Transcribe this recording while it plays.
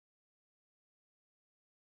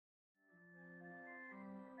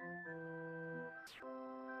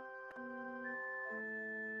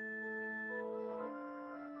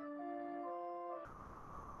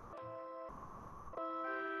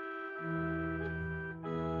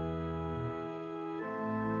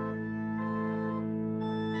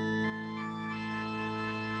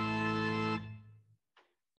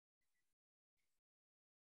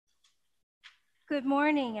Good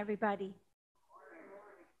morning, everybody.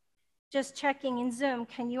 Just checking in Zoom.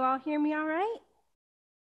 Can you all hear me all right?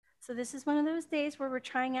 So this is one of those days where we're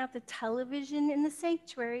trying out the television in the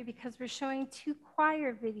sanctuary because we're showing 2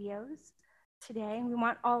 choir videos today. And we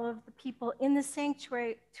want all of the people in the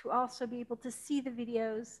sanctuary to also be able to see the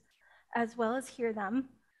videos as well as hear them.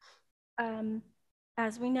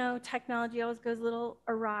 As we know, technology always goes a little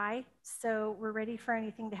awry, so we're ready for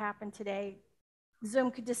anything to happen today.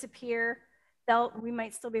 Zoom could disappear. We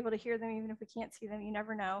might still be able to hear them even if we can't see them. You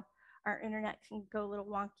never know. Our internet can go a little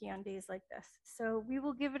wonky on days like this. So we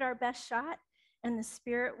will give it our best shot, and the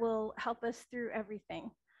Spirit will help us through everything.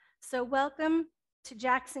 So welcome to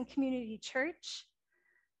Jackson Community Church.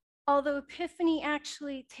 Although Epiphany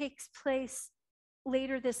actually takes place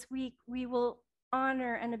later this week, we will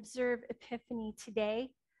honor and observe Epiphany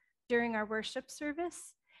today during our worship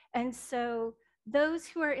service. And so those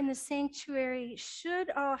who are in the sanctuary should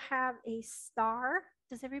all have a star.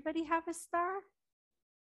 Does everybody have a star?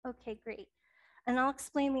 Okay, great. And I'll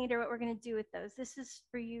explain later what we're going to do with those. This is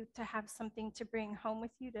for you to have something to bring home with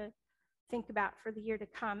you to think about for the year to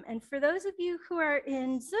come. And for those of you who are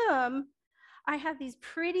in Zoom, I have these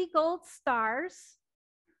pretty gold stars,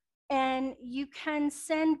 and you can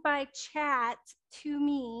send by chat to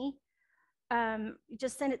me.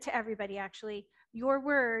 Just send it to everybody, actually, your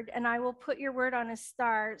word, and I will put your word on a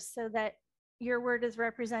star so that your word is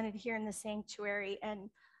represented here in the sanctuary. And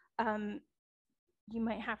you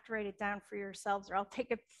might have to write it down for yourselves, or I'll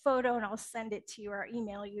take a photo and I'll send it to you or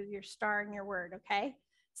email you your star and your word, okay?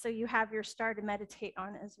 So you have your star to meditate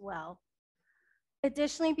on as well.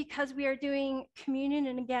 Additionally, because we are doing communion,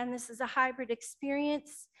 and again, this is a hybrid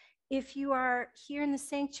experience, if you are here in the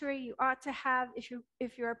sanctuary, you ought to have,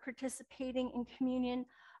 if you are participating in communion,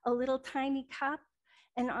 a little tiny cup,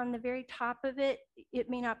 and on the very top of it, it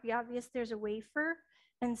may not be obvious, there's a wafer.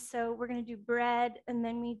 And so we're going to do bread, and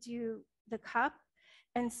then we do the cup.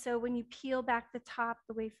 And so when you peel back the top,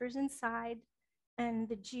 the wafer's inside, and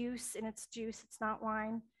the juice, and it's juice, it's not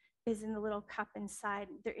wine, is in the little cup inside.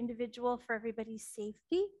 They're individual for everybody's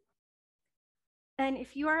safety. And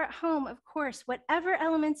if you are at home, of course, whatever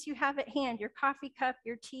elements you have at hand, your coffee cup,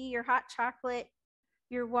 your tea, your hot chocolate,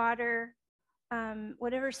 your water,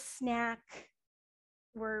 whatever snack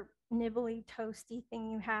or nibbly, toasty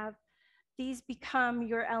thing you have, these become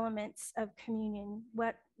your elements of communion.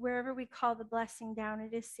 Wherever we call the blessing down,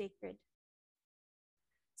 it is sacred.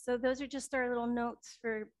 So those are just our little notes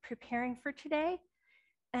for preparing for today.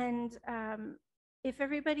 And if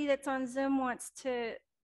everybody that's on Zoom wants to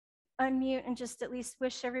unmute and just at least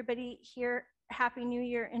wish everybody here Happy New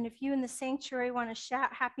Year. And if you in the sanctuary want to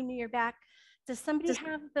shout Happy New Year back, does somebody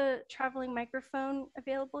have the traveling microphone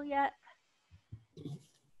available yet?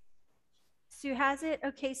 Sue has it?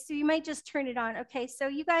 Okay, Sue, you might just turn it on. Okay, so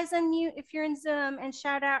you guys unmute if you're in Zoom and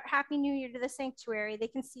shout out Happy New Year to the sanctuary. They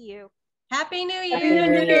can see you. Happy New Year. Happy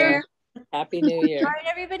New Year. Happy New Year. All right,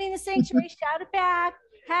 everybody in the sanctuary, shout it back.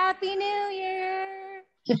 Happy New Year.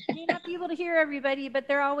 You may not be able to hear everybody, but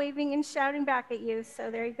they're all waving and shouting back at you.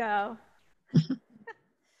 So there you go.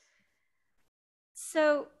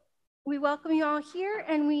 So we welcome you all here,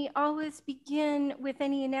 and we always begin with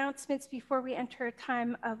any announcements before we enter a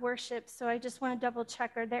time of worship. So I just want to double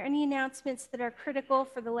check. Are there any announcements that are critical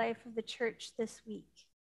for the life of the church this week?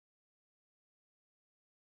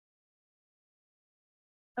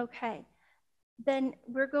 Okay. Then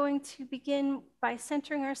we're going to begin by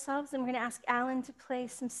centering ourselves, and we're going to ask Alan to play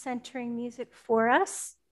some centering music for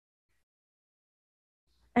us.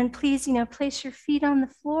 And please, place your feet on the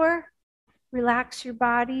floor, relax your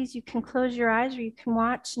bodies. You can close your eyes or you can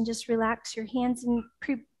watch and just relax your hands and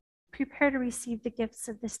prepare to receive the gifts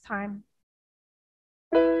of this time.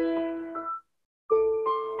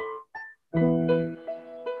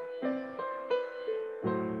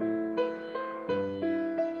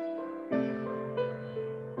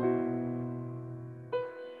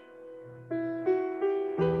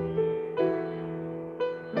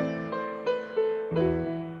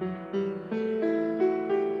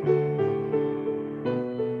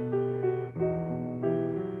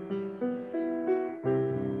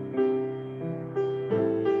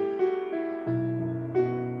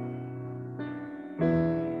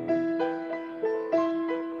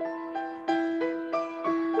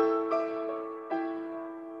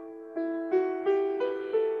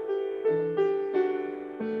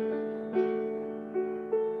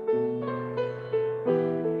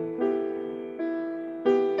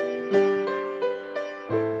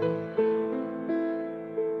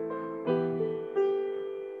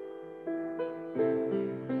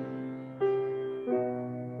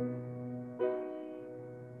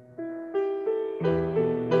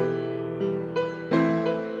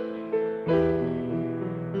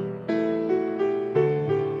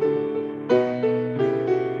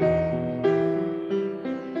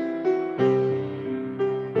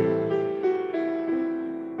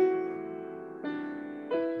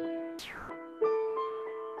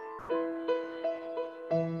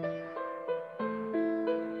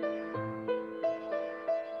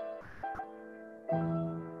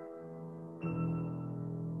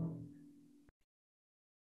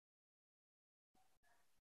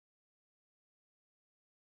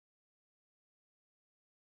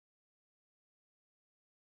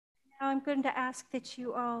 Now I'm going to ask that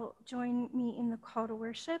you all join me in the call to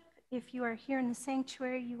worship. If you are here in the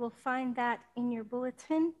sanctuary, you will find that in your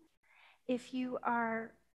bulletin. If you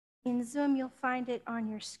are in Zoom, you'll find it on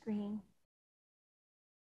your screen.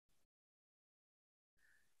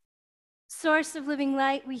 Source of living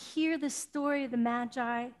light, we hear the story of the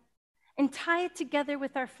Magi and tie it together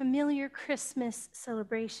with our familiar Christmas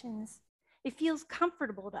celebrations. It feels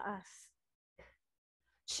comfortable to us.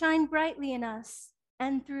 Shine brightly in us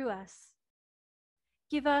and through us.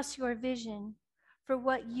 Give us your vision for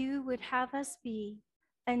what you would have us be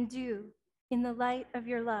and do in the light of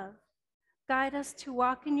your love. Guide us to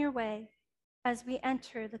walk in your way as we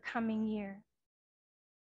enter the coming year.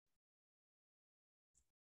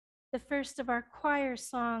 The first of our choir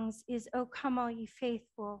songs is "O Come All Ye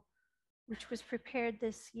Faithful," which was prepared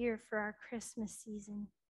this year for our Christmas season.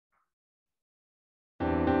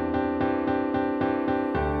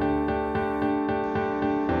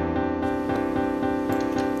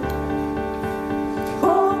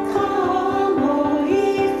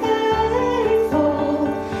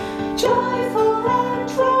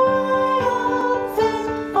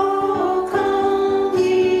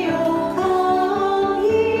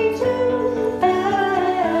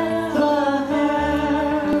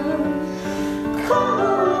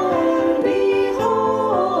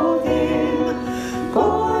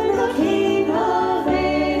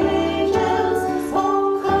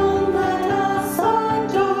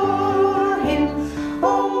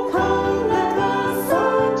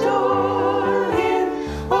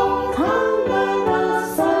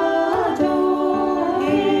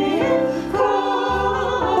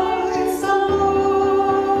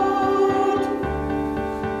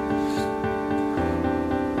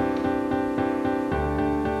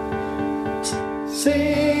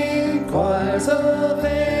 Sing, choirs of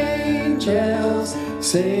angels,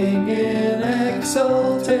 sing in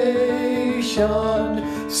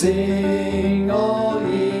exaltation. Sing, all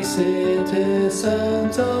ye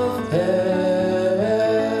citizens of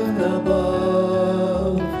heaven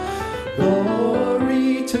above.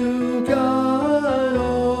 Glory to God,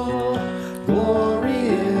 oh, glory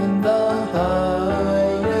in the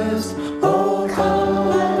highest. Oh, come,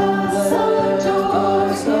 let us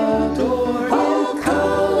adore Him.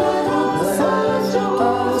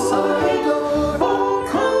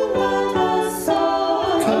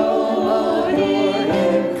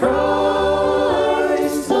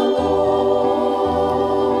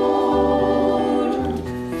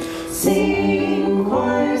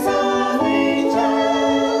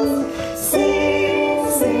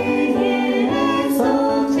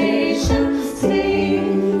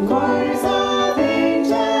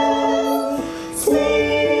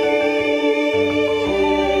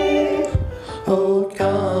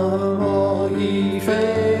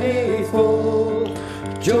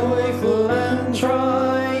 Joyful and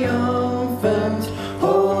triumphant,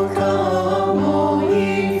 oh come all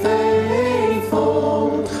ye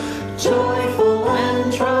faithful. Joyful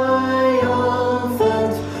and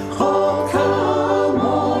triumphant, oh come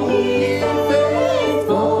all ye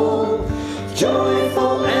faithful.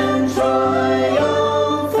 Joyful and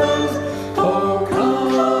triumphant, oh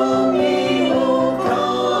come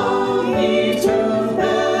ye to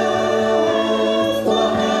Bethlehem.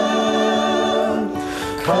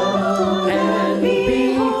 Come and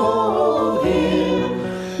behold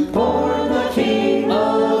Him, born the King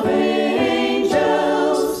of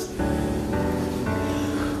angels.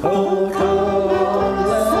 Oh, come, let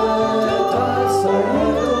us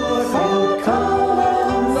adore Him. Come,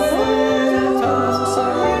 let us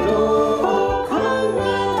adore. Oh, come,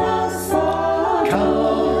 let us adore.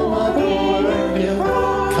 Come, adore Him.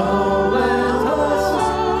 Come, let us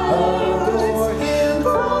adore Him.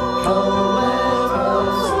 Come, let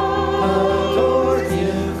us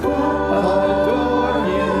adore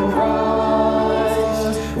Him,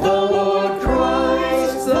 Christ, the Lord,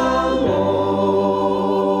 Christ the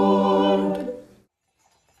Lord.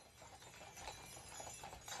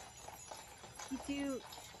 We do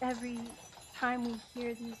every time we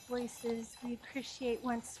hear these voices, we appreciate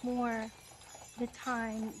once more the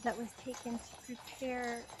time that was taken to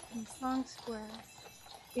prepare these songs for us.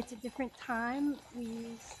 It's a different time. We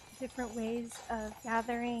use different ways of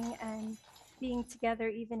gathering and being together,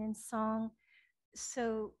 even in song.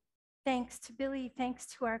 So thanks to Billy, thanks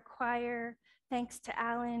to our choir, thanks to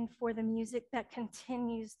Alan for the music that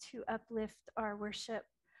continues to uplift our worship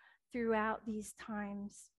throughout these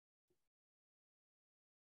times.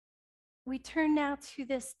 We turn now to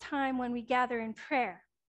this time when we gather in prayer.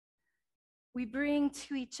 We bring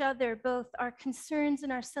to each other both our concerns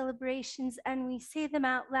and our celebrations, and we say them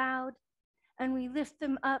out loud, and we lift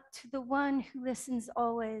them up to the one who listens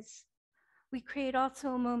always. We create also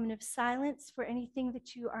a moment of silence for anything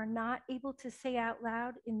that you are not able to say out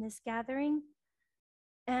loud in this gathering.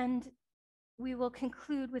 And we will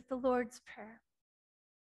conclude with the Lord's Prayer.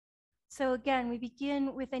 So again, we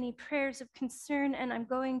begin with any prayers of concern, and I'm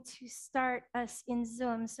going to start us in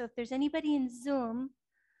Zoom. So if there's anybody in Zoom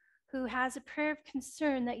who has a prayer of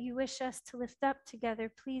concern that you wish us to lift up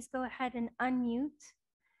together, please go ahead and unmute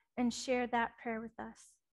and share that prayer with us.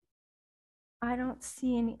 I don't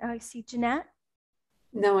see any. I see Jeanette.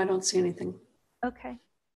 No, I don't see anything. Okay.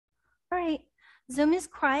 All right. Zoom is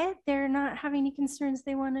quiet. They're not having any concerns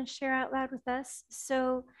they want to share out loud with us.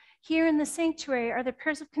 So here in the sanctuary, are there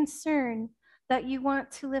prayers of concern that you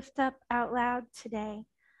want to lift up out loud today?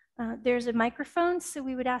 There's a microphone, so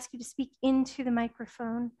we would ask you to speak into the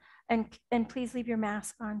microphone, and please leave your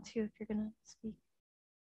mask on too if you're going to speak.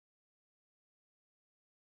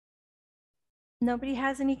 Nobody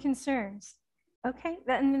has any concerns. Okay,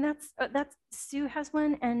 and then that's Sue has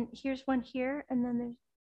one, and here's one here, and then there's.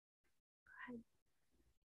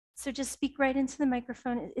 So just speak right into the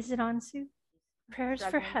microphone. Is it on, Sue? Prayers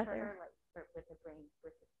for Heather.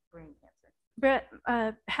 With brain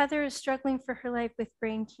cancer. Heather is struggling for her life with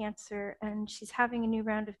brain cancer, and she's having a new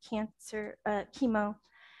round of cancer chemo.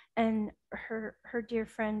 And her dear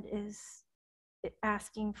friend is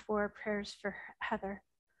asking for prayers for Heather.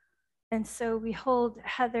 And so we hold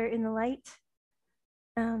Heather in the light.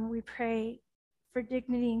 We pray for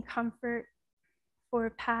dignity and comfort, for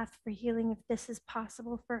a path for healing if this is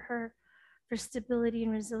possible for her, for stability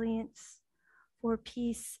and resilience, for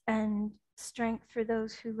peace and strength for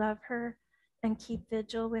those who love her and keep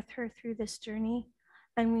vigil with her through this journey.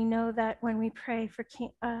 And we know that when we pray for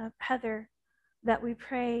Heather, that we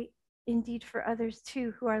pray indeed for others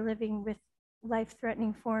too who are living with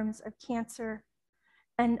life-threatening forms of cancer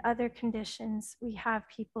and other conditions. We have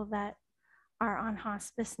people that are on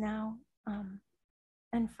hospice now,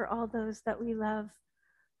 and for all those that we love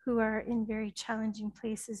who are in very challenging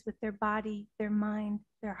places with their body, their mind,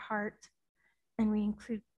 their heart. And we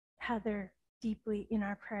include Heather deeply in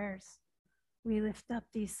our prayers. We lift up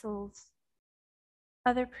these souls.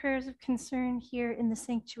 Other prayers of concern here in the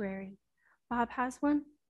sanctuary. Bob has one.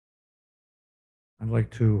 I'd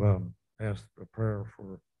like to ask a prayer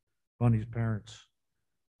for Bunny's parents.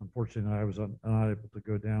 Unfortunately, I was unable to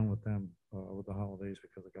go down with them over the holidays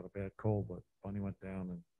because I got a bad cold, but Bunny went down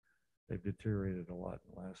and they've deteriorated a lot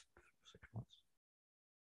in the last 6 months.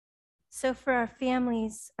 So for our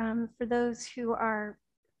families, for those who are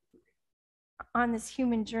on this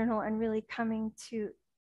human journal and really coming to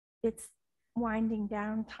its winding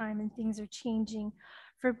down time and things are changing,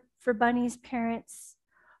 for Bunny's parents,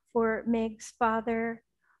 for Meg's father,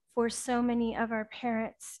 for so many of our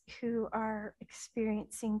parents who are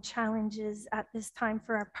experiencing challenges at this time,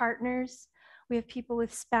 for our partners. We have people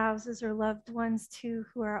with spouses or loved ones too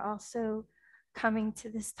who are also coming to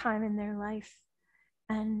this time in their life.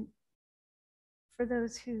 And for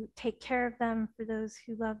those who take care of them, for those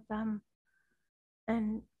who love them,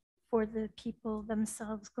 and for the people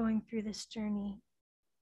themselves going through this journey.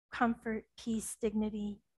 Comfort, peace,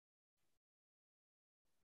 dignity,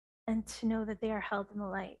 and to know that they are held in the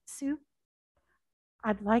light. Sue?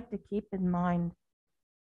 I'd like to keep in mind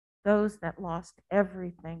those that lost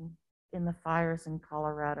everything in the fires in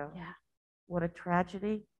Colorado. Yeah. What a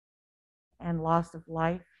tragedy and loss of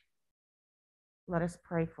life. Let us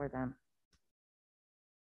pray for them.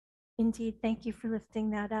 Indeed, thank you for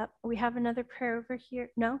lifting that up. We have another prayer over here.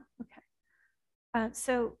 No? Okay.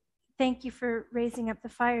 So thank you for raising up the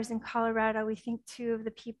fires in Colorado. We think too of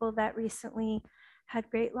the people that recently had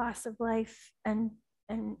great loss of life and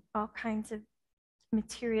all kinds of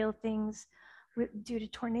material things due to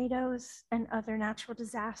tornadoes and other natural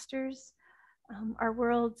disasters. Our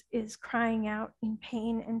world is crying out in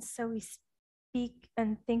pain, and so we speak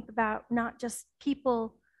and think about not just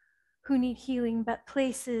people who need healing, but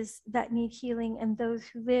places that need healing and those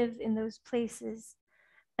who live in those places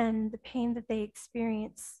and the pain that they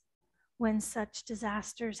experience when such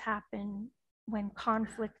disasters happen, when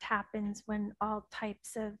conflict happens, when all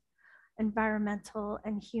types of environmental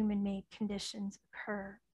and human-made conditions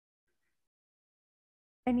occur.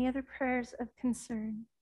 Any other prayers of concern?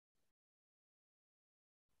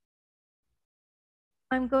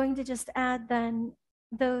 I'm going to just add then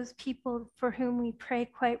those people for whom we pray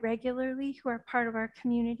quite regularly who are part of our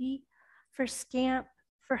community, for Scamp,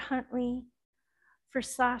 for Huntley, for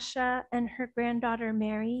Sasha and her granddaughter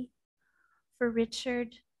Mary, for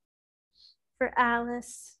Richard, for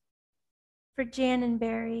Alice, for Jan and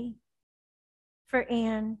Barry, for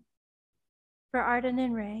Anne, for Arden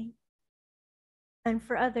and Ray, and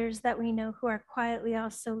for others that we know who are quietly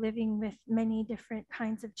also living with many different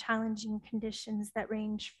kinds of challenging conditions that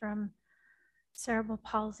range from cerebral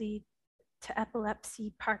palsy to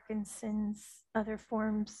epilepsy, Parkinson's, other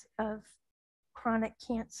forms of chronic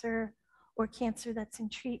cancer or cancer that's in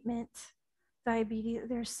treatment, diabetes.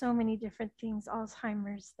 There's so many different things,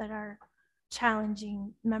 Alzheimer's, that are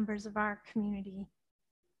challenging members of our community.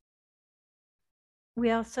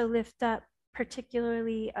 We also lift up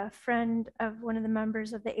particularly a friend of one of the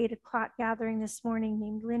members of the 8 o'clock gathering this morning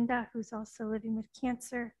named Linda, who's also living with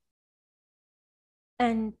cancer.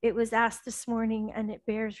 And it was asked this morning, and it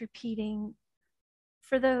bears repeating,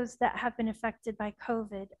 for those that have been affected by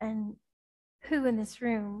COVID, and who in this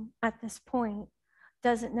room at this point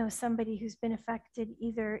doesn't know somebody who's been affected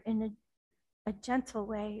either in a gentle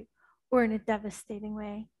way or in a devastating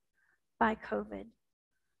way by COVID.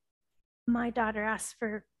 My daughter asked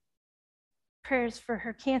for prayers for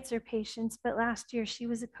her cancer patients, but last year she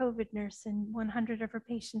was a COVID nurse and 100 of her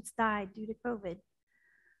patients died due to COVID.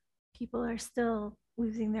 People are still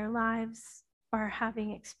losing their lives, are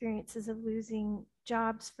having experiences of losing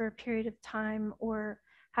jobs for a period of time or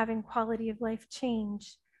having quality of life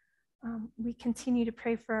change. We continue to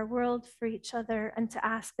pray for our world, for each other, and to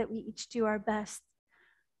ask that we each do our best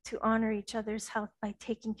to honor each other's health by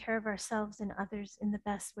taking care of ourselves and others in the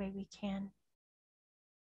best way we can.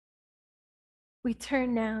 We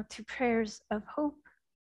turn now to prayers of hope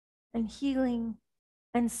and healing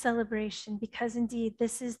and celebration, because indeed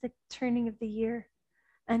this is the turning of the year,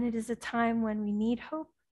 and it is a time when we need hope,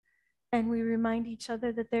 and we remind each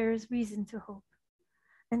other that there is reason to hope.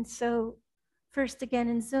 And so, first again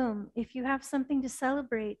in Zoom, if you have something to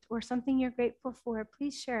celebrate or something you're grateful for,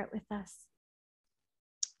 please share it with us.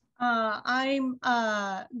 I'm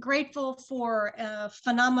grateful for a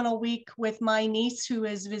phenomenal week with my niece who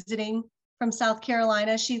is visiting from South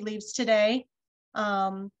Carolina. She leaves today.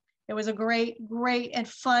 It was a great and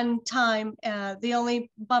fun time. The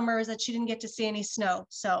only bummer is that she didn't get to see any snow.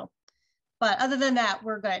 So, but other than that,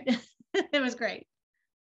 we're good. It was great.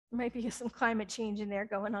 Might be some climate change in there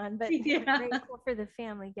going on, but Yeah. we're grateful for the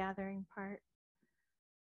family gathering part.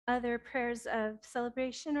 Other prayers of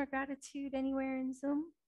celebration or gratitude anywhere in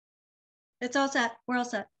Zoom? It's all set. We're all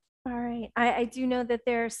set. All right. I do know that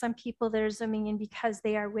there are some people that are Zooming in because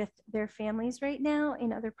they are with their families right now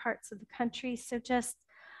in other parts of the country. So just,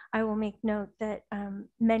 I will make note that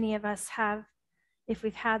many of us have, if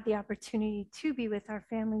we've had the opportunity to be with our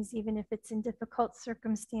families, even if it's in difficult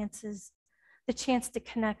circumstances, the chance to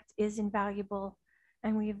connect is invaluable.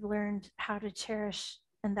 And we've learned how to cherish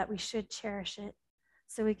and that we should cherish it.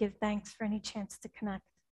 So we give thanks for any chance to connect.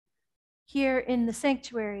 Here in the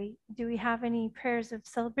sanctuary, do we have any prayers of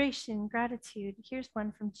celebration, gratitude? Here's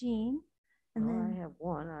one from Jean. And Well, then I have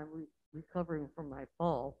one. I'm recovering from my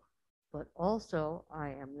fall, but also I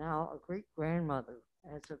am now a great grandmother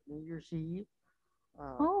as of New Year's Eve.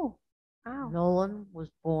 oh, wow. Nolan was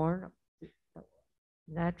born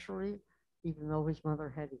naturally, even though his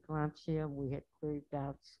mother had eclampsia and we had grave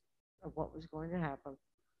doubts of what was going to happen,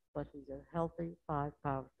 but he's a healthy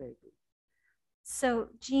 5-pound baby. So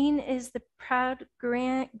Jean is the proud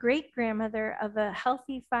great-grandmother of a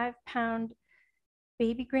healthy 5-pound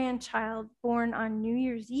baby grandchild born on New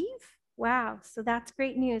Year's Eve. Wow, so that's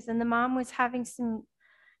great news. And the mom was having some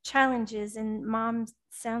challenges, and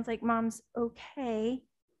sounds like mom's okay.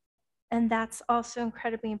 And that's also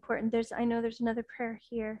incredibly important. I know there's another prayer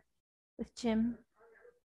here with Jim.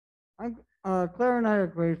 Claire and I are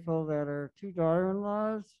grateful that our 2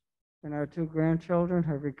 daughter-in-laws and our 2 grandchildren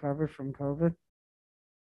have recovered from COVID,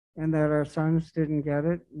 and that our sons didn't get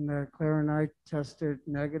it, and that Claire and I tested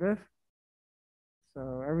negative.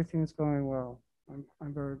 So everything's going well.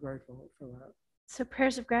 I'm very grateful for that. So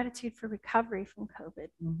prayers of gratitude for recovery from COVID.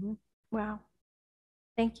 Mm-hmm. Wow.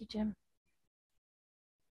 Thank you, Jim.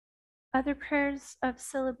 Other prayers of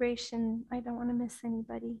celebration? I don't want to miss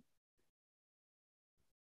anybody.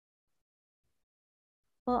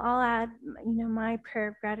 Well, I'll add, my prayer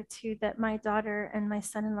of gratitude that my daughter and my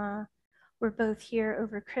son-in-law were both here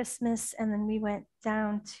over Christmas, and then we went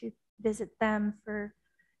down to visit them for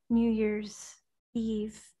New Year's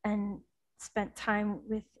Eve and spent time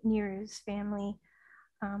with Niru's family,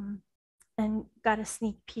 and got a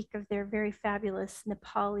sneak peek of their very fabulous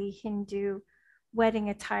Nepali Hindu wedding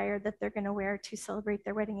attire that they're going to wear to celebrate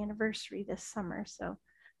their wedding anniversary this summer. So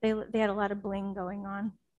they had a lot of bling going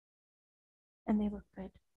on, and they look good.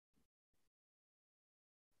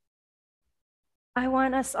 I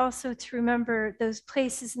want us also to remember those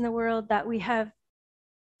places in the world that we have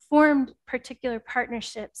formed particular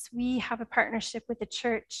partnerships. We have a partnership with the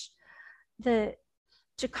church. The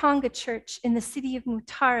Chikanga Church in the city of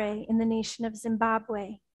Mutare in the nation of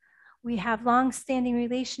Zimbabwe. We have long-standing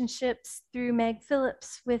relationships through Meg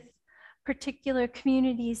Phillips with particular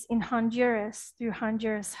communities in Honduras through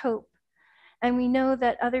Honduras Hope. And we know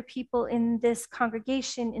that other people in this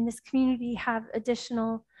congregation, in this community, have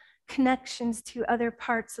additional connections to other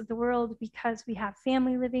parts of the world because we have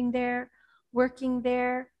family living there, working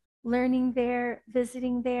there, learning there,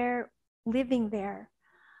 visiting there, living there.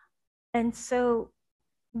 And so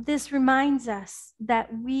this reminds us that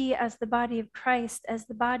we, as the body of Christ, as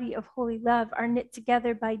the body of holy love, are knit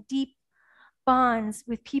together by deep bonds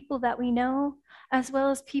with people that we know, as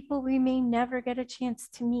well as people we may never get a chance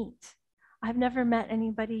to meet. I've never met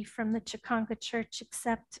anybody from the Chikanga Church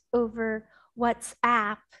except over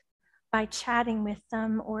WhatsApp by chatting with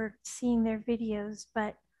them or seeing their videos,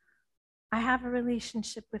 but I have a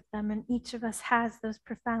relationship with them, and each of us has those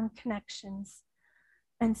profound connections.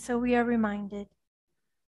 And so we are reminded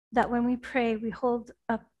that when we pray, we hold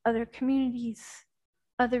up other communities,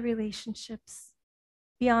 other relationships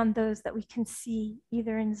beyond those that we can see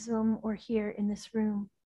either in Zoom or here in this room.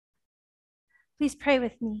 Please pray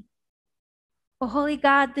with me. Oh, holy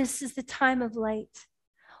God, this is the time of light.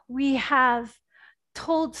 We have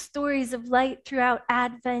told stories of light throughout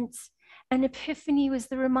Advent, and Epiphany was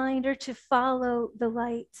the reminder to follow the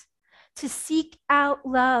light, to seek out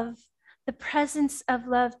love, the presence of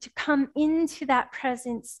love, to come into that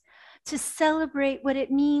presence, to celebrate what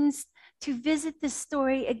it means to visit this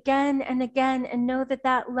story again and again and know that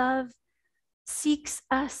that love seeks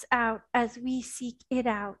us out as we seek it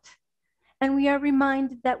out. And we are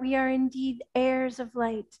reminded that we are indeed heirs of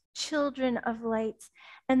light, children of light,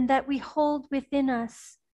 and that we hold within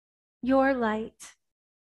us your light.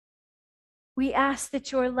 We ask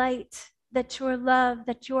that your light, that your love,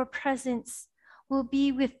 that your presence will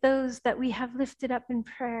be with those that we have lifted up in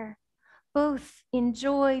prayer, both in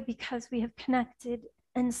joy because we have connected,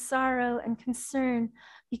 and sorrow and concern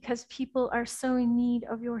because people are so in need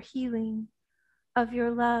of your healing, of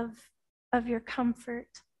your love, of your comfort.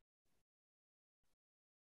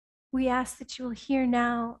 We ask that you will hear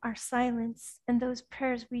now our silence and those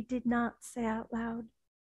prayers we did not say out loud.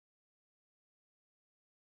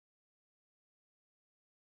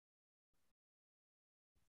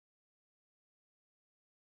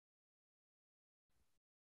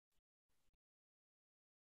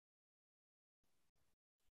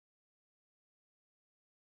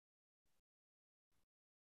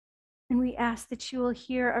 And we ask that you will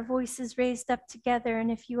hear our voices raised up together.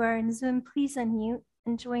 And if you are in Zoom, please unmute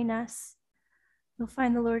and join us. You'll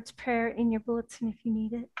find the Lord's Prayer in your bulletin if you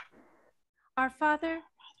need it. Our Father,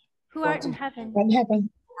 who art in heaven, From heaven,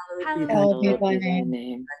 hallowed be be thy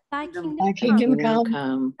name. thy kingdom Thy come, kingdom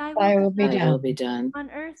come, thy will be done, on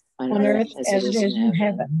earth on earth as it is in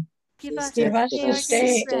heaven. Give us Give us this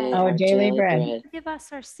this day our daily bread, Forgive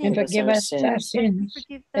us our and sins, forgive us our sins,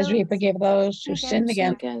 as we forgive those who sin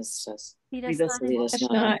against us. Lead us not into Us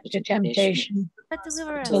not to temptation, but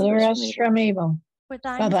deliver us deliver us from evil. for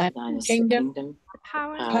For thine thine is the kingdom, the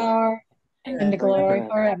power, power, and the glory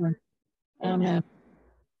forever. Amen.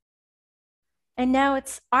 And now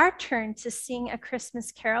it's our turn to sing a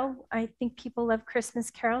Christmas carol. I think people love Christmas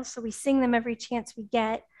carols, so we sing them every chance we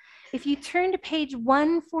get. If you turn to page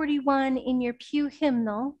 141 in your pew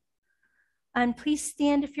hymnal, and please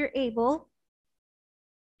stand if you're able.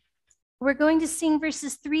 We're going to sing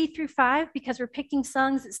verses 3 through 5 because we're picking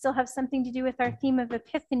songs that still have something to do with our theme of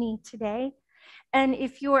Epiphany today. And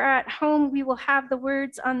if you're at home, we will have the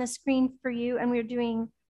words on the screen for you, and we're doing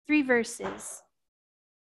 3 verses.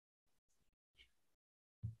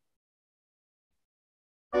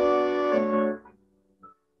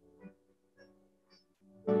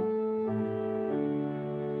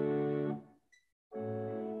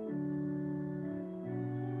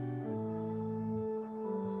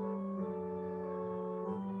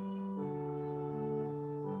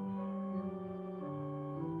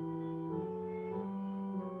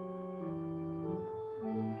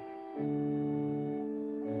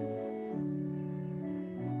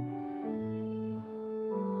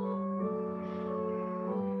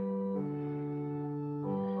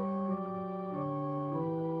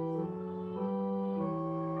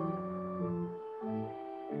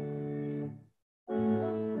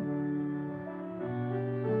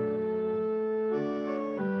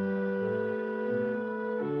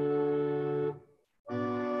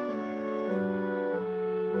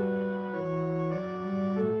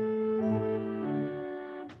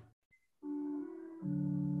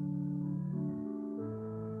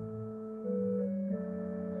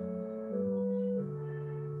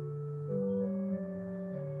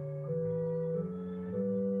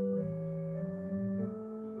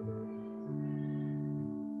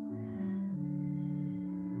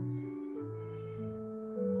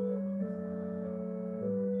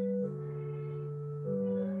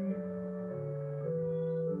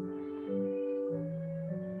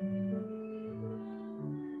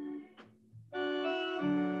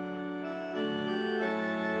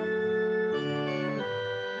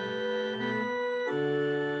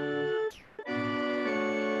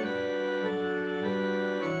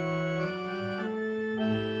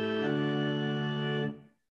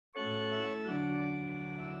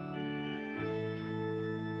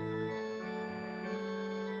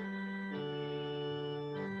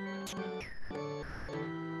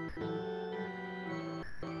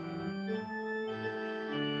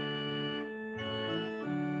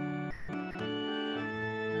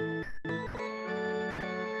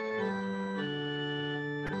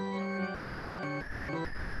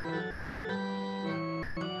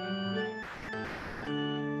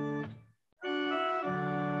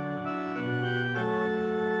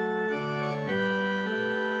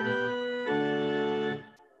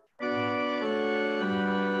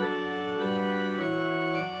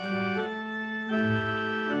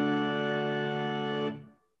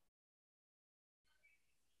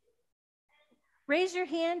 Raise your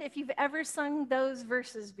hand if you've ever sung those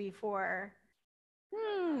verses before.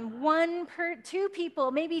 Two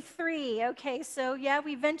people, maybe three. Okay, so yeah,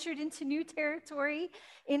 we ventured into new territory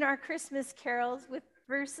in our Christmas carols with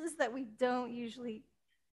verses that we don't usually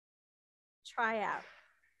try out.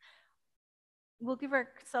 We'll give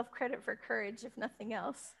ourselves credit for courage, if nothing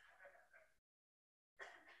else.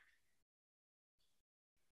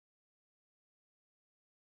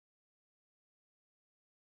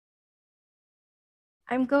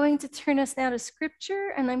 I'm going to turn us now to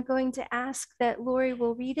scripture, and I'm going to ask that Lori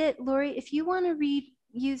will read it. Lori, if you want to read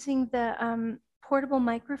using the portable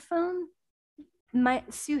microphone,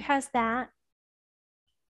 Sue has that.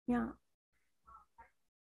 Yeah.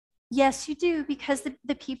 Yes, you do, because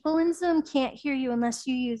the people in Zoom can't hear you unless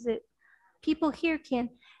you use it. People here can.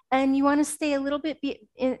 And you want to stay a little bit,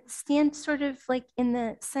 stand sort of like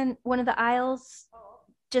in one of the aisles,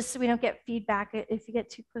 just so we don't get feedback if you get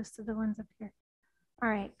too close to the ones up here. All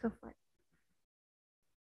right, go for it.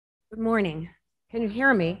 Good morning. Can you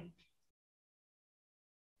hear me?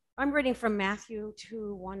 I'm reading from Matthew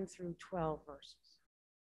 2, 1 through 12 verses.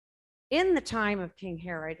 In the time of King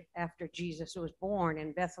Herod, after Jesus was born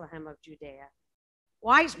in Bethlehem of Judea,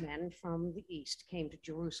 wise men from the east came to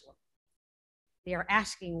Jerusalem. They are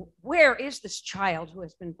asking, "Where is this child who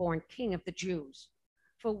has been born King of the Jews?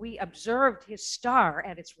 For we observed his star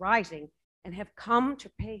at its rising and have come to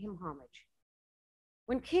pay him homage."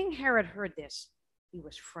 When King Herod heard this, he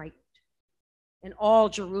was frightened, and all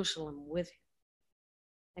Jerusalem with him.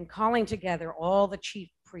 And calling together all the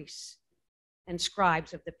chief priests and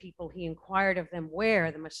scribes of the people, he inquired of them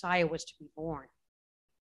where the Messiah was to be born.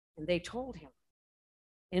 And they told him,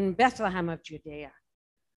 "In Bethlehem of Judea,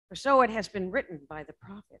 for so it has been written by the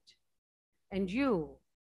prophet. And you,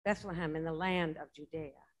 Bethlehem, in the land of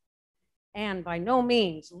Judea, and by no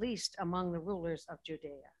means least among the rulers of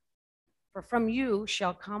Judea. For from you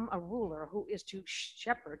shall come a ruler who is to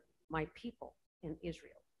shepherd my people in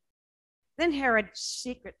Israel." Then Herod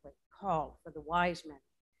secretly called for the wise men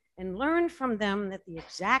and learned from them that the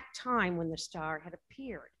exact time when the star had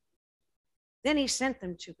appeared. Then he sent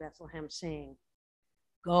them to Bethlehem, saying,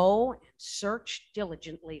 "Go and search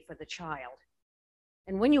diligently for the child,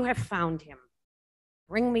 and when you have found him,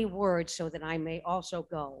 bring me word so that I may also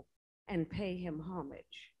go and pay him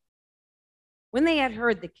homage." When they had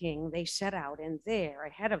heard the king, they set out, and there,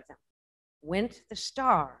 ahead of them, went the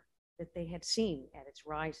star that they had seen at its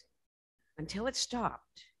rising, until it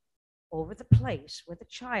stopped over the place where the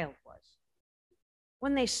child was.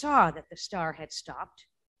 When they saw that the star had stopped,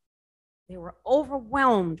 they were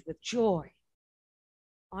overwhelmed with joy.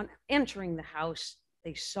 On entering the house,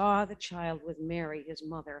 they saw the child with Mary, his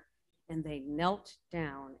mother, and they knelt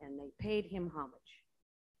down and they paid him homage.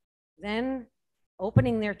 Then,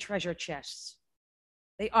 opening their treasure chests,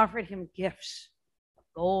 they offered him gifts of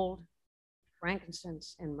gold,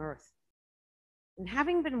 frankincense, and myrrh. And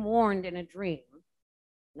having been warned in a dream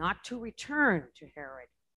not to return to Herod,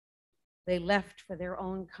 they left for their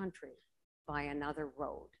own country by another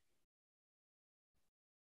road.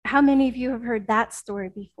 How many of you have heard that story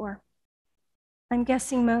before? I'm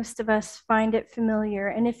guessing most of us find it familiar.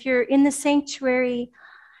 And if you're in the sanctuary,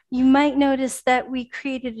 you might notice that we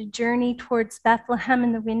created a journey towards Bethlehem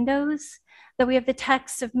in the windows, that we have the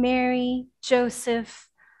text of Mary, Joseph,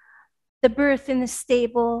 the birth in the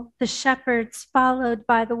stable, the shepherds followed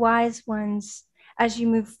by the wise ones as you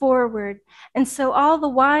move forward. And so all the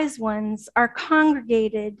wise ones are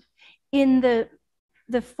congregated in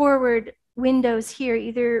the forward windows here,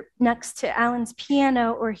 either next to Alan's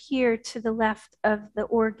piano or here to the left of the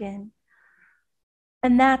organ.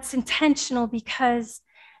 And that's intentional because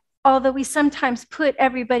although we sometimes put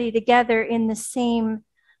everybody together in the same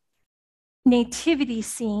nativity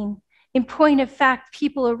scene, in point of fact,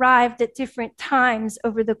 people arrived at different times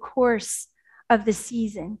over the course of the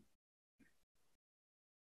season.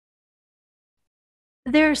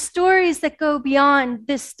 There are stories that go beyond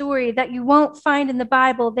this story that you won't find in the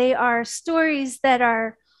Bible. They are stories that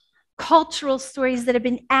are cultural stories that have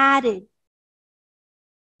been added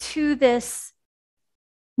to this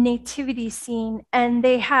nativity scene, and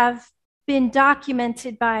they have been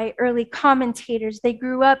documented by early commentators. They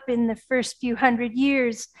grew up in the first few hundred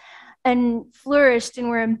years and flourished and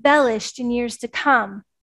were embellished in years to come.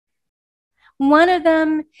 One of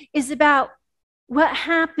them is about what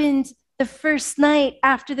happened the first night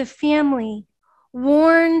after the family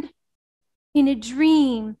warned in a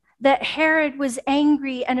dream that Herod was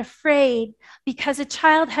angry and afraid because a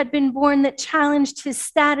child had been born that challenged his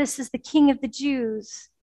status as the king of the Jews.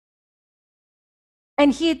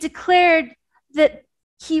 And he had declared that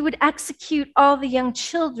he would execute all the young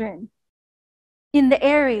children in the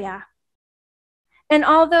area. And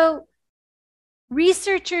although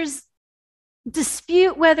researchers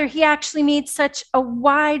dispute whether he actually made such a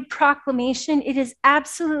wide proclamation, it is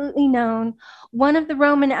absolutely known. One of the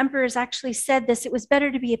Roman emperors actually said this: it was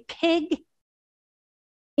better to be a pig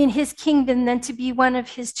in his kingdom than to be one of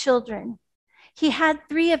his children. He had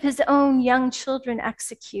 3 of his own young children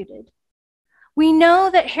executed. We know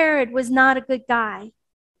that Herod was not a good guy.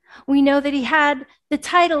 We know that he had the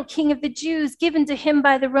title King of the Jews given to him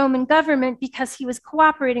by the Roman government because he was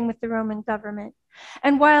cooperating with the Roman government.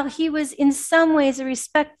 And while he was in some ways a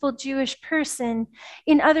respectful Jewish person,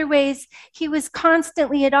 in other ways, he was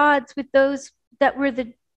constantly at odds with those that were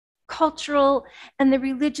the cultural and the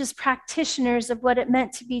religious practitioners of what it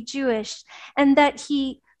meant to be Jewish, and that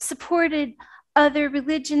he supported other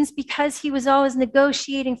religions because he was always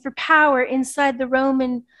negotiating for power inside the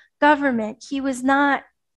Roman government. He was not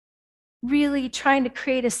really trying to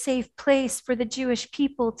create a safe place for the Jewish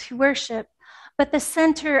people to worship, but the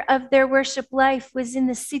center of their worship life was in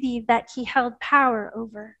the city that he held power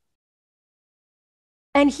over.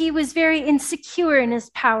 And he was very insecure in his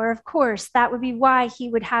power, of course. That would be why he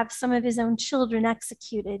would have some of his own children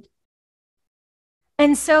executed.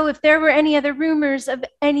 And so if there were any other rumors of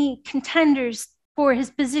any contenders for his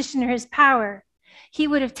position or his power, he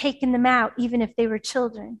would have taken them out, even if they were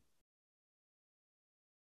children.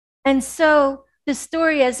 And so the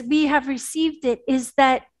story as we have received it is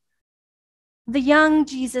that the young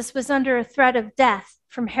Jesus was under a threat of death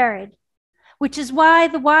from Herod, which is why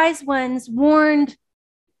the wise ones went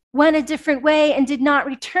a different way and did not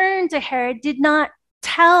return to Herod, did not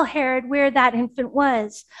tell Herod where that infant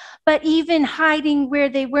was, but even hiding where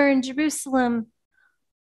they were in Jerusalem,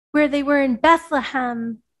 where they were in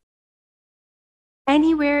Bethlehem,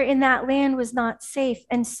 anywhere in that land was not safe.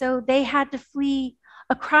 And so they had to flee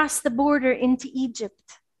across the border into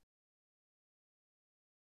Egypt.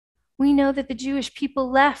 We know that the Jewish people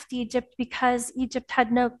left Egypt because Egypt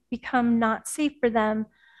had become not safe for them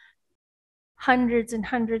hundreds and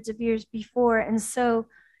hundreds of years before. And so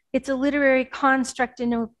it's a literary construct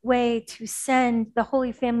in a way to send the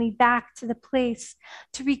Holy Family back to the place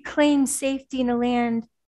to reclaim safety in a land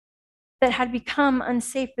that had become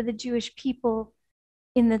unsafe for the Jewish people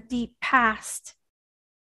in the deep past.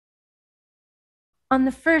 On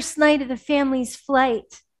the first night of the family's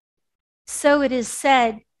flight, so it is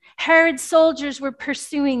said, Herod's soldiers were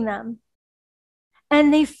pursuing them.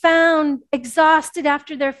 And they found, exhausted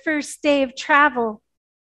after their first day of travel,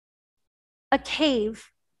 a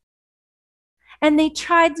cave. And they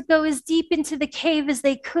tried to go as deep into the cave as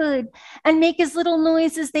they could and make as little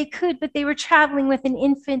noise as they could, but they were traveling with an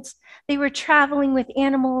infant. They were traveling with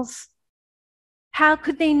animals. How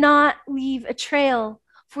could they not leave a trail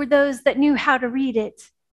for those that knew how to read it?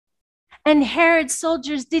 And Herod's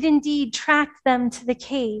soldiers did indeed track them to the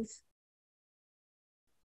cave.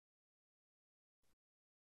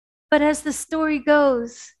 But as the story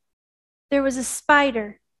goes, there was a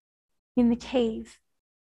spider in the cave.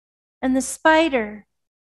 And the spider,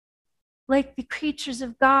 like the creatures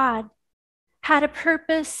of God, had a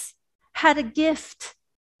purpose, had a gift,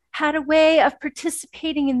 had a way of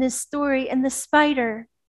participating in this story. And the spider,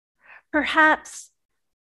 perhaps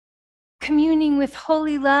communing with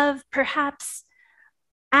holy love, perhaps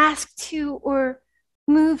asked to or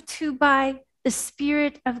moved to by the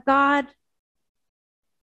Spirit of God,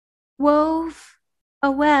 wove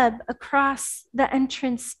a web across the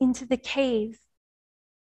entrance into the cave,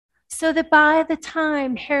 so that by the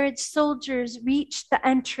time Herod's soldiers reached the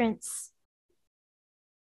entrance,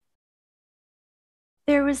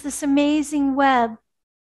 there was this amazing web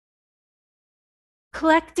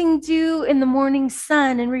collecting dew in the morning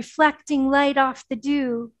sun and reflecting light off the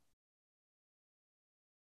dew,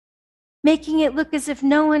 making it look as if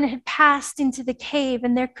no one had passed into the cave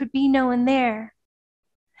and there could be no one there.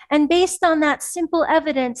 And based on that simple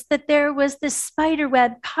evidence that there was this spider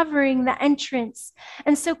web covering the entrance,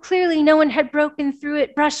 and so clearly no one had broken through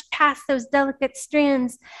it, brushed past those delicate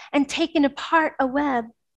strands, and taken apart a web,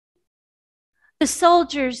 the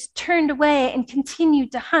soldiers turned away and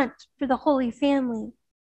continued to hunt for the Holy Family.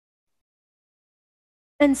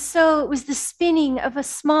 And so it was the spinning of a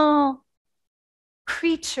small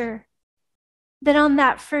creature that on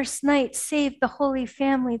that first night saved the Holy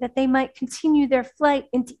Family, that they might continue their flight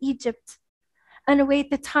into Egypt and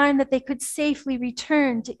await the time that they could safely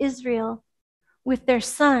return to Israel with their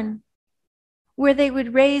son, where they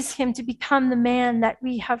would raise him to become the man that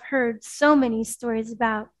we have heard so many stories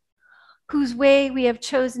about, whose way we have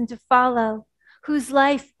chosen to follow, whose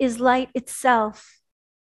life is light itself.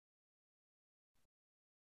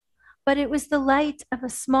 But it was the light of a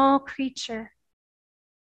small creature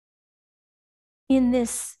in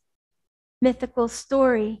this mythical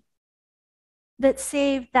story that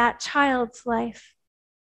saved that child's life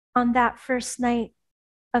on that first night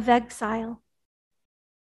of exile.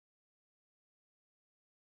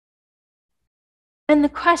 And the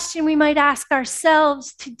question we might ask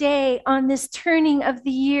ourselves today on this turning of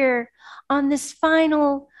the year, on this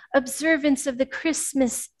final observance of the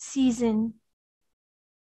Christmas season,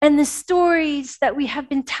 and the stories that we have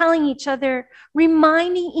been telling each other,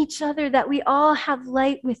 reminding each other that we all have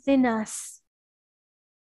light within us,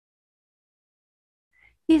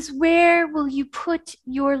 is where will you put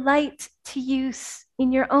your light to use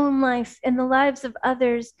in your own life and the lives of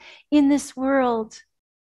others in this world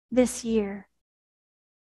this year?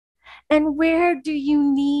 And where do you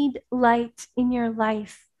need light in your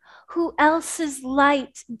life? Who else's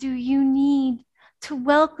light do you need to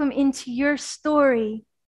welcome into your story,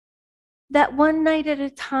 that one night at a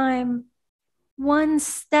time, one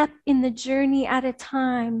step in the journey at a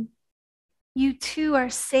time, you too are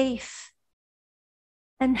safe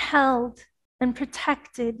and held and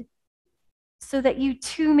protected, so that you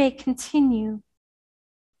too may continue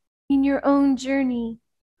in your own journey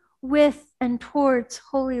with and towards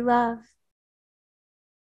holy love,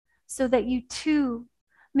 so that you too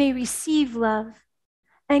may receive love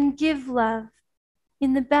and give love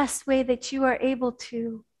in the best way that you are able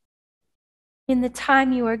to in the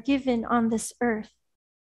time you are given on this earth.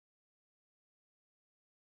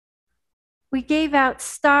 We gave out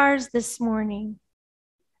stars this morning,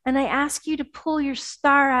 and I ask you to pull your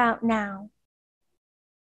star out now.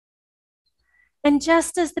 And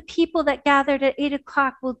just as the people that gathered at 8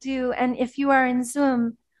 o'clock will do, and if you are in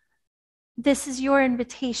Zoom, this is your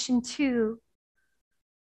invitation too.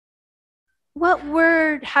 What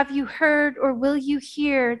word have you heard or will you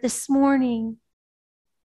hear this morning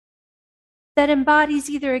that embodies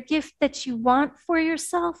either a gift that you want for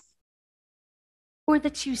yourself or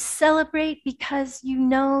that you celebrate because you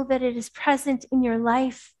know that it is present in your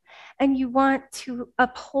life and you want to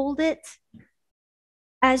uphold it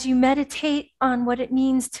as you meditate on what it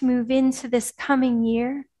means to move into this coming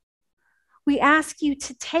year? We ask you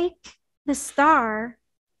to take the star,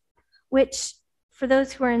 which for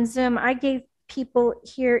those who are in Zoom, I gave people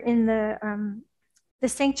here in the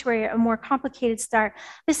sanctuary a more complicated star.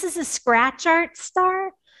 This is a scratch art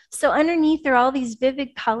star. So underneath are all these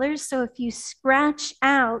vivid colors. So if you scratch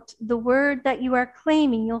out the word that you are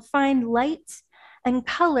claiming, you'll find light and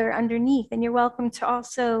color underneath. And you're welcome to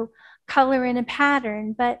also color in a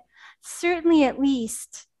pattern. But certainly, at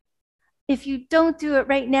least, if you don't do it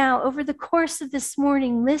right now, over the course of this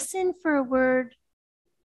morning, listen for a word.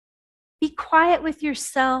 Be quiet with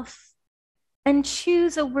yourself and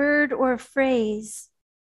choose a word or a phrase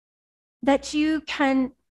that you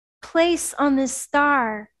can place on this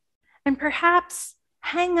star and perhaps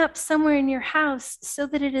hang up somewhere in your house so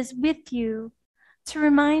that it is with you to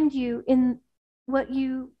remind you in what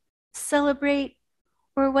you celebrate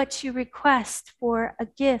or what you request for a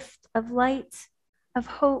gift of light, of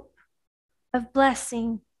hope, of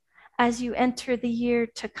blessing as you enter the year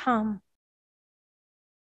to come.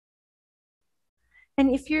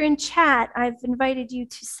 And if you're in chat, I've invited you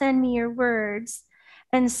to send me your words.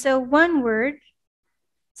 And so one word,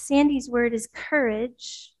 Sandy's word is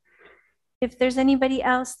courage. If there's anybody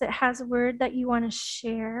else that has a word that you want to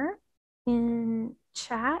share in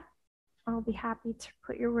chat, I'll be happy to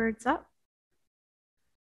put your words up.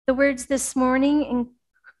 The words this morning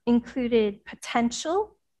included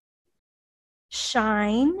potential,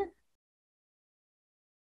 shine,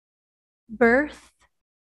 birth,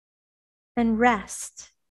 and rest.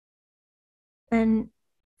 And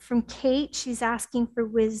from Kate, she's asking for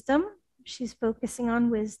wisdom. She's focusing on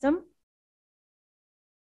wisdom.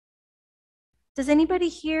 Does anybody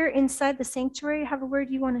here inside the sanctuary have a word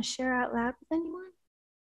you want to share out loud with anyone?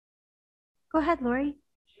 Go ahead, Lori.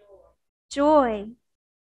 Joy.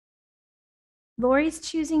 Lori's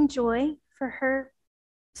choosing joy for her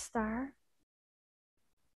star.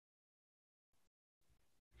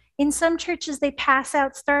 In some churches, they pass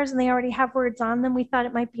out stars and they already have words on them. We thought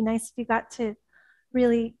it might be nice if you got to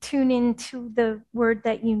really tune into the word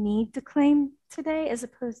that you need to claim today as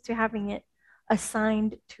opposed to having it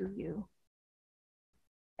assigned to you.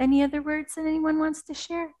 Any other words that anyone wants to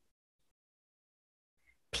share?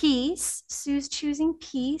 Peace. Sue's choosing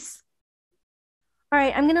peace. All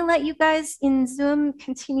right, I'm going to let you guys in Zoom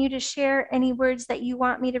continue to share any words that you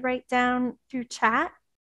want me to write down through chat.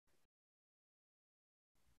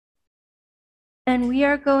 And we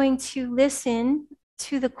are going to listen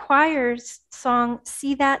to the choir's song,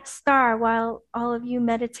 See That Star, while all of you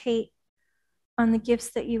meditate on the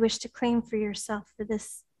gifts that you wish to claim for yourself for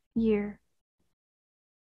this year.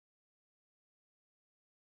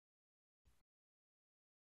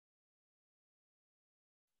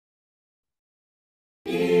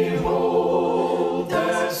 Behold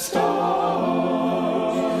that star,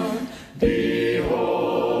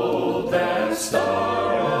 behold that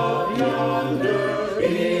star up yonder,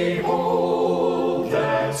 behold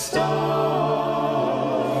that star,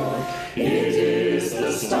 it is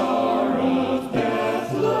the star of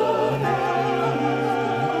Bethlehem.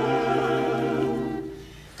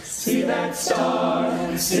 See that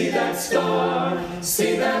star, see that star,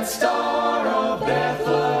 see that star of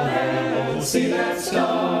Bethlehem. See that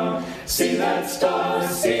star, see that star,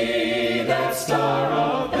 see that star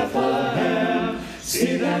of Bethlehem.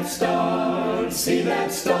 See that star, see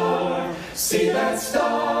that star, see that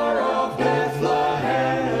star of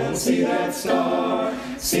Bethlehem. See that star,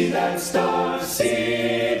 see that star,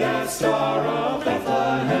 see that star of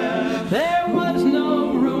Bethlehem. There was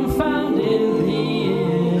no room found in the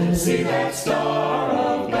inn. See that star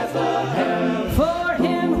of Bethlehem. For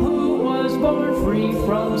him who was born free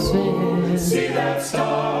from sin. See that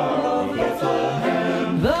star of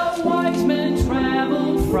Bethlehem. The wise men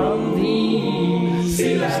traveled from the east.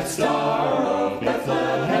 See that star of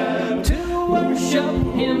Bethlehem. To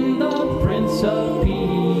worship him, the Prince of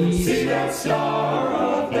Peace. See that star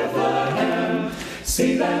of Bethlehem.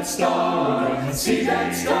 See that star, see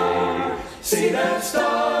that star, see that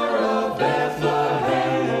star of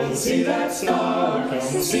Bethlehem. See that star,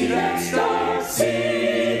 see that star,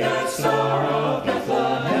 see that star of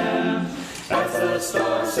Bethlehem. As the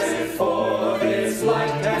star sent forth its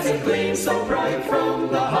light, as it gleamed so bright from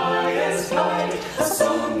the highest height, a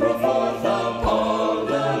song broke forth upon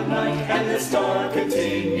the night, and the star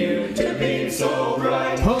continued to beam so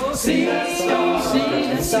bright. Oh, see that star, see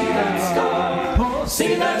that star, oh,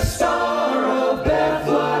 see that star of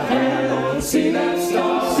Bethlehem. See that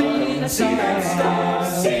star, see that star,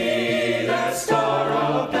 see that star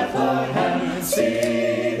of Bethlehem.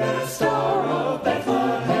 See that star of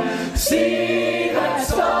Bethlehem. See that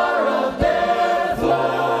star of Bethlehem.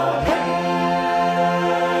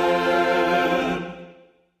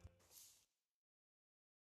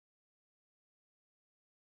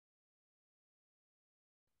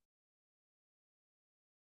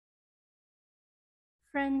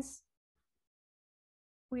 Friends,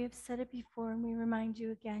 we have said it before and we remind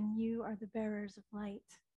you again, you are the bearers of light.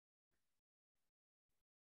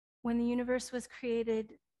 When the universe was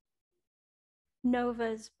created,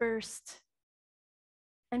 novas burst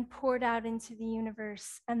and poured out into the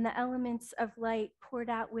universe, and the elements of light poured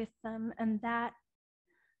out with them, and that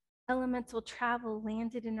elemental travel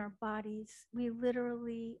landed in our bodies. We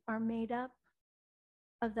literally are made up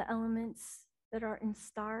of the elements that are in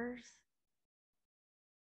stars,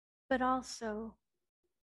 but also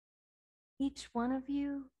each one of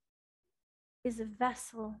you is a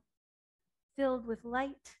vessel filled with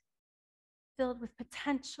light, filled with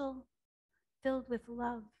potential, filled with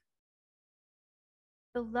love.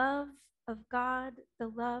 The love of God, the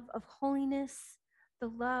love of holiness, the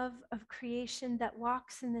love of creation that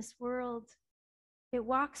walks in this world. It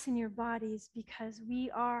walks in your bodies because we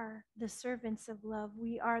are the servants of love.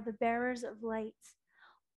 We are the bearers of light.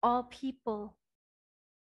 All people,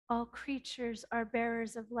 all creatures are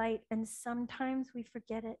bearers of light, and sometimes we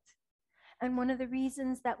forget it. And one of the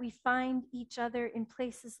reasons that we find each other in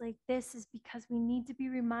places like this is because we need to be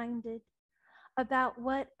reminded about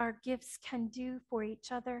what our gifts can do for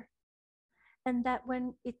each other. And that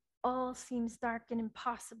when it all seems dark and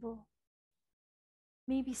impossible,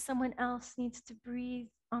 maybe someone else needs to breathe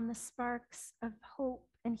on the sparks of hope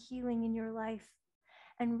and healing in your life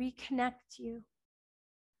and reconnect you,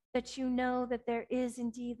 that you know that there is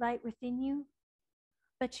indeed light within you,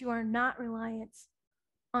 but you are not reliant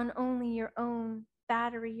on only your own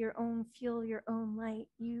battery, your own fuel, your own light.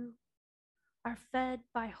 You are fed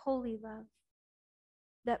by holy love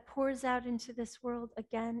that pours out into this world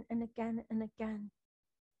again and again and again,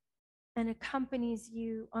 and accompanies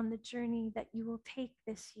you on the journey that you will take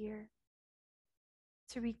this year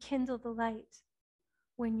to rekindle the light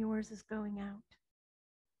when yours is going out.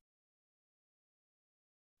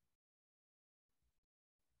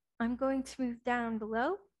 I'm going to move down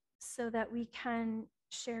below so that we can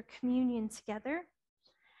share communion together.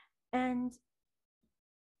 And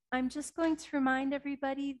I'm just going to remind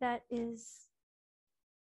everybody that is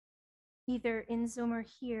either in Zoom or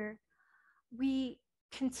here, we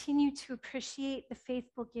continue to appreciate the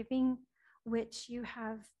faithful giving which you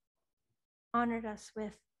have honored us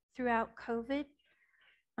with throughout COVID.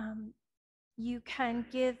 You can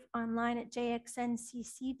give online at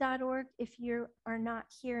jxncc.org if you are not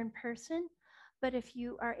here in person, but if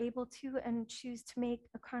you are able to and choose to make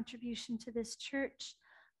a contribution to this church,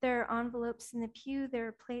 there are envelopes in the pew, there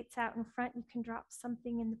are plates out in front. You can drop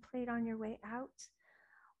something in the plate on your way out.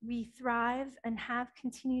 We thrive and have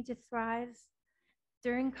continued to thrive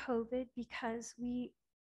during COVID because we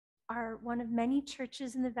are one of many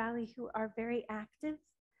churches in the Valley who are very active,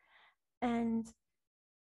 and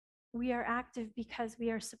we are active because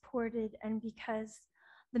we are supported and because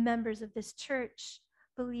the members of this church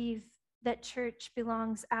believe that church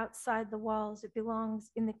belongs outside the walls, it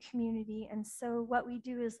belongs in the community. And so what we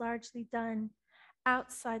do is largely done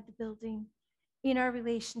outside the building in our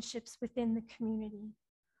relationships within the community.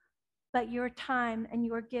 But your time and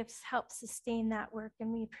your gifts help sustain that work,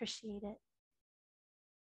 and we appreciate it.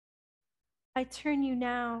 I turn you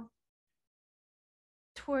now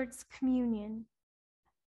towards communion.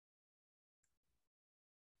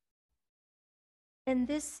 And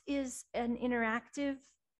this is an interactive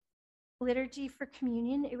liturgy for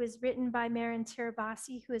communion. It was written by Marin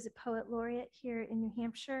Tirabassi, who is a poet laureate here in New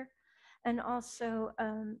Hampshire, and also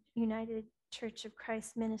United Church of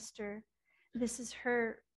Christ minister. This is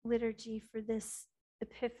her liturgy for this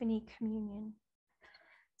Epiphany communion.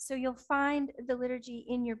 So you'll find the liturgy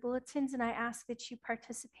in your bulletins, and I ask that you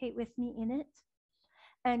participate with me in it.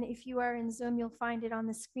 And if you are in Zoom, you'll find it on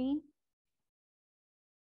the screen.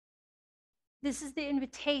 This is the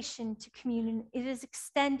invitation to communion. It is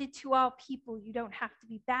extended to all people. You don't have to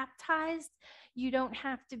be baptized. You don't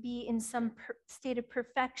have to be in some state of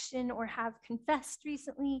perfection or have confessed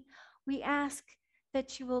recently. We ask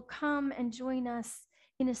that you will come and join us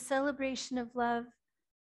in a celebration of love,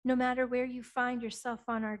 no matter where you find yourself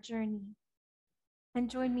on our journey. And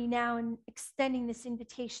join me now in extending this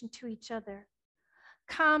invitation to each other.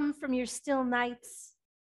 Come from your still nights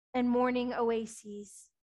and morning oases.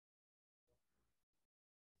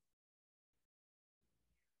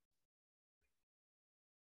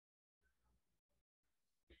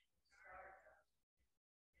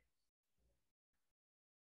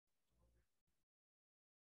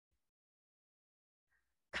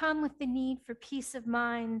 Come with the need for peace of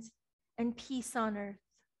mind and peace on earth.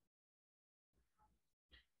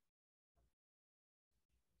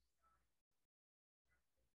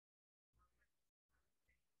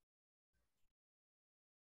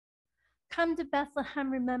 Come to Bethlehem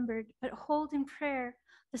remembered, but hold in prayer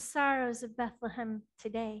the sorrows of Bethlehem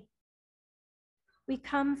today. We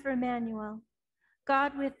come for Emmanuel,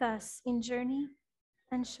 God with us in journey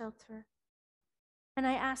and shelter. And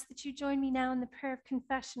I ask that you join me now in the prayer of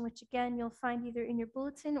confession, which again you'll find either in your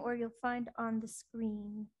bulletin or you'll find on the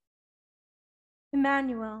screen.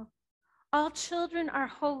 Emmanuel, all children are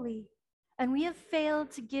holy, and we have failed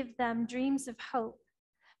to give them dreams of hope,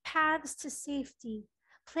 paths to safety,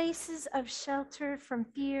 places of shelter from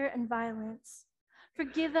fear and violence.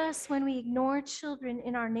 Forgive us when we ignore children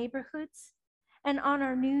in our neighborhoods and on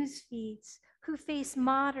our news feeds who face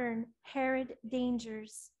modern Herod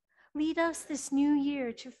dangers. Lead us this new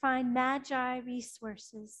year to find magi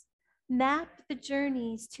resources, map the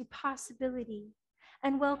journeys to possibility,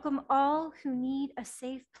 and welcome all who need a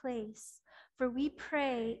safe place, for we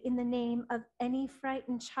pray in the name of any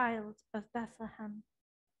frightened child of Bethlehem.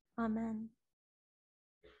 Amen.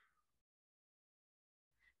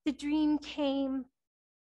 The dream came.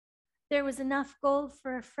 There was enough gold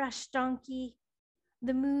for a fresh donkey.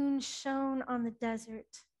 The moon shone on the desert.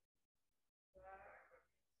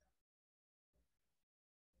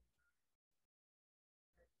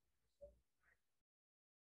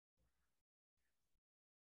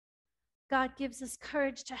 God gives us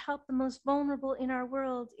courage to help the most vulnerable in our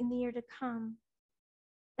world in the year to come.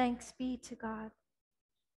 Thanks be to God.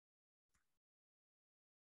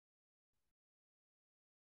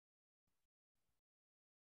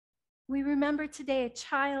 We remember today a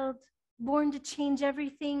child born to change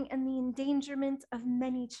everything and the endangerment of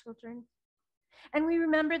many children. And we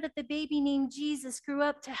remember that the baby named Jesus grew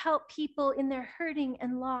up to help people in their hurting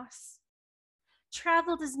and loss,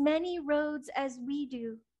 traveled as many roads as we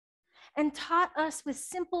do, and taught us with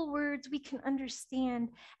simple words we can understand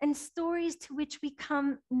and stories to which we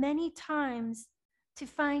come many times to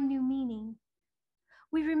find new meaning.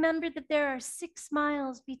 We remember that there are 6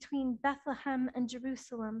 miles between Bethlehem and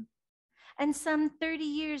Jerusalem, and some 30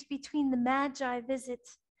 years between the Magi visit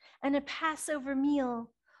and a Passover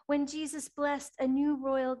meal when Jesus blessed a new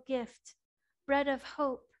royal gift, bread of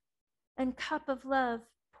hope and cup of love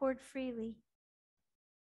poured freely.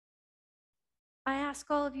 I ask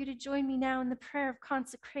all of you to join me now in the prayer of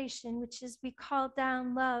consecration, which is we call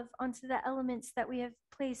down love onto the elements that we have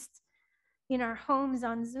placed in our homes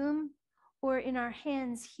on Zoom or in our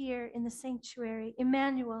hands here in the sanctuary.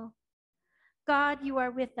 Emmanuel, God, you are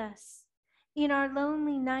with us in our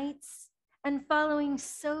lonely nights and following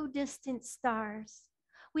so distant stars.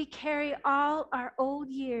 We carry all our old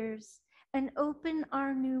years and open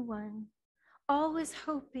our new one, always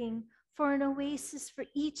hoping for an oasis for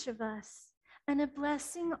each of us and a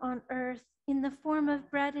blessing on earth in the form of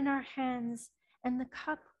bread in our hands and the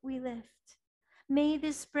cup we lift. May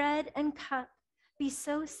this bread and cup be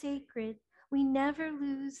so sacred we never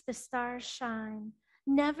lose the star's shine,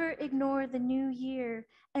 never ignore the new year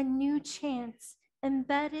and new chance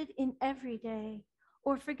embedded in every day,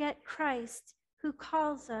 or forget Christ who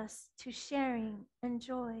calls us to sharing and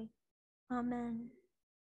joy. Amen.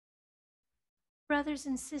 Brothers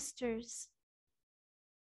and sisters,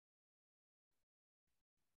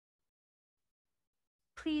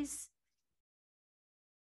 please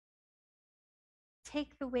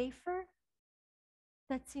take the wafer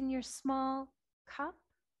that's in your small cup.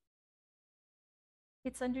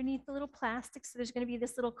 It's underneath the little plastic, so there's going to be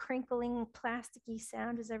this little crinkling plasticky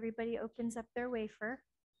sound as everybody opens up their wafer.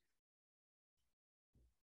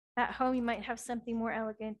 At home, you might have something more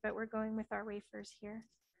elegant, but we're going with our wafers here.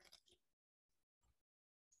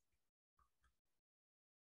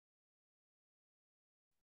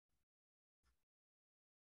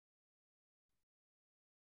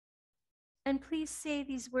 And please say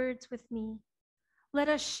these words with me. Let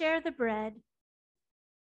us share the bread.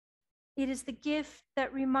 It is the gift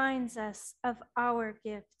that reminds us of our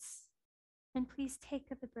gifts. And please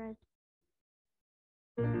take of the bread.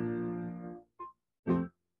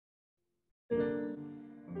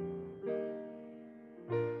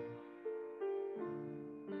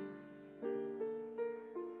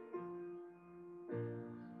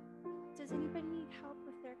 Does anybody need help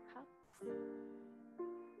with their cups?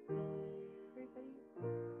 Everybody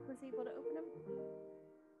was able to open them? Okay.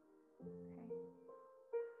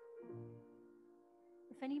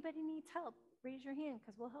 If anybody needs help, raise your hand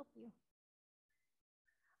because we'll help you.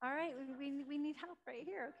 All right, we need help right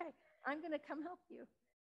here. Okay, I'm going to come help you.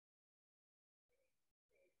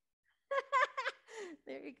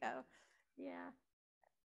 There you go. Yeah.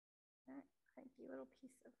 That cranky little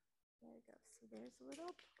piece of, there you go. So there's a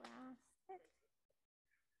little plastic.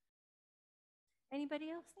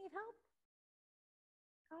 Anybody else need help?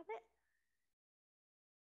 Got it?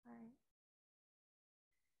 All right.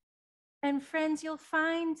 And friends, you'll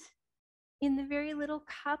find in the very little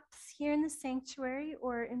cups here in the sanctuary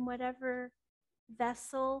or in whatever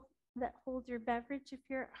vessel that holds your beverage if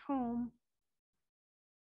you're at home,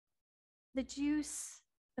 the juice,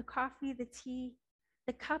 the coffee, the tea,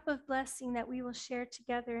 the cup of blessing that we will share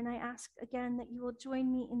together. And I ask again that you will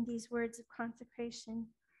join me in these words of consecration.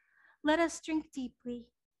 Let us drink deeply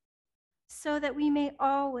so that we may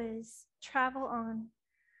always travel on.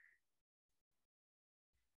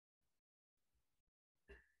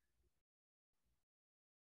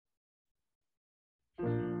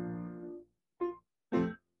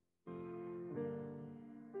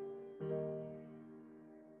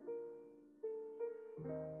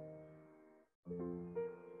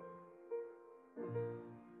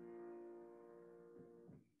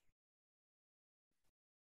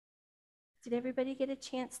 Did everybody get a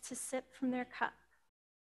chance to sip from their cup?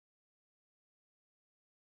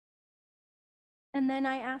 And then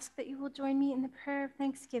I ask that you will join me in the prayer of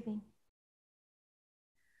thanksgiving.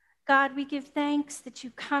 God, we give thanks that you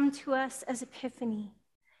come to us as Epiphany,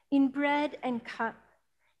 in bread and cup,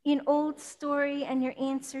 in old story and your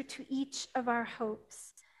answer to each of our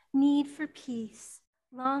hopes, need for peace,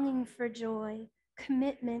 longing for joy,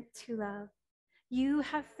 commitment to love. You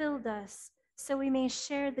have filled us so we may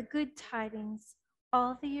share the good tidings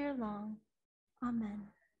all the year long. Amen.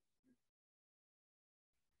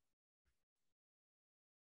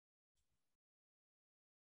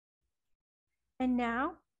 And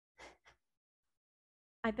now,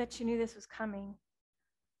 I bet you knew this was coming.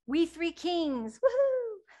 We Three Kings,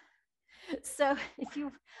 woohoo! So if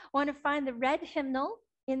you want to find the red hymnal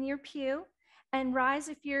in your pew and rise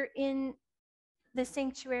if you're in the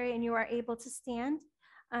sanctuary and you are able to stand,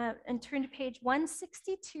 and turn to page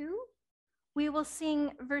 162, we will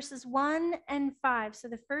sing verses 1 and 5. So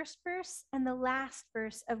the first verse and the last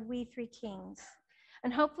verse of We Three Kings.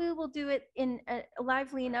 And hopefully we'll do it in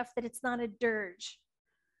lively enough that it's not a dirge.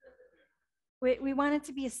 We want it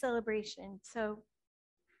to be a celebration, so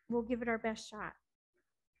we'll give it our best shot.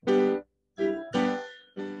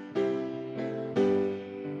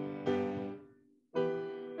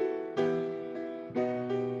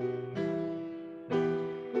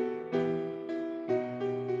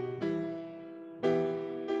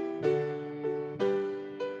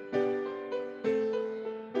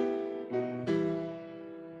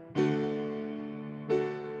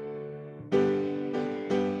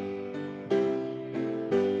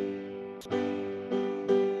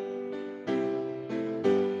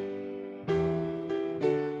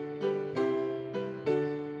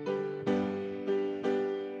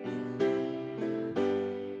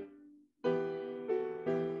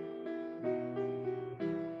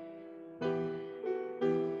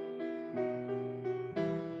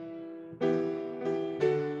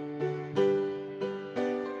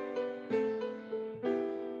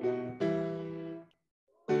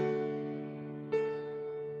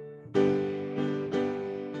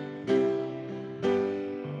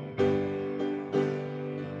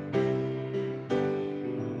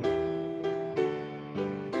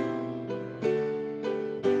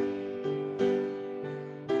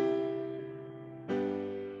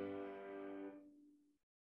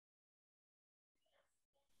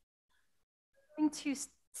 To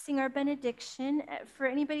sing our benediction. For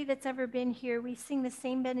anybody that's ever been here, we sing the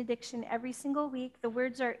same benediction every single week. The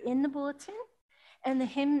words are in the bulletin, and the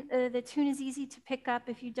hymn, the tune is easy to pick up.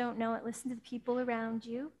 If you don't know it, listen to the people around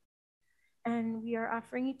you. And we are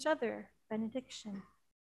offering each other benediction.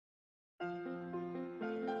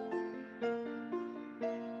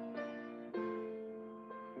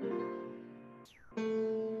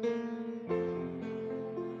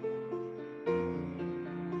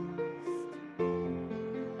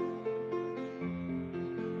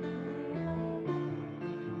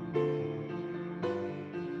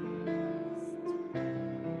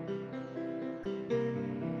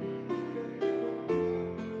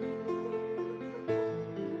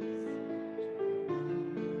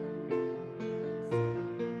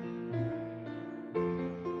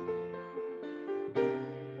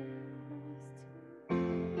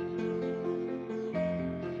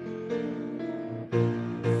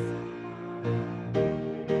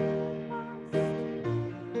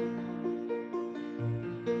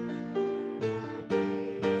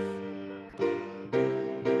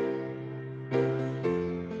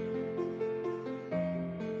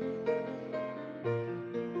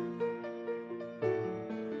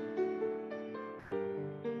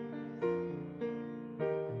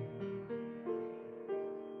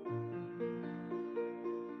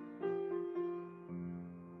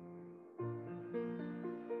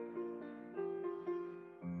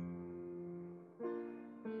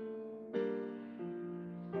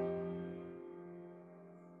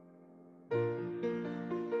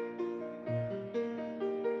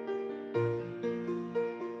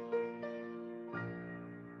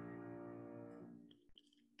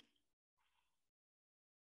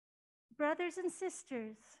 Brothers and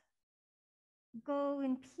sisters, go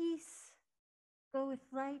in peace, go with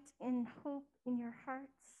light and hope in your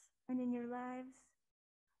hearts and in your lives.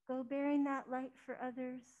 Go bearing that light for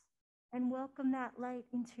others and welcome that light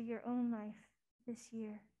into your own life this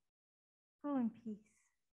year. Go in peace.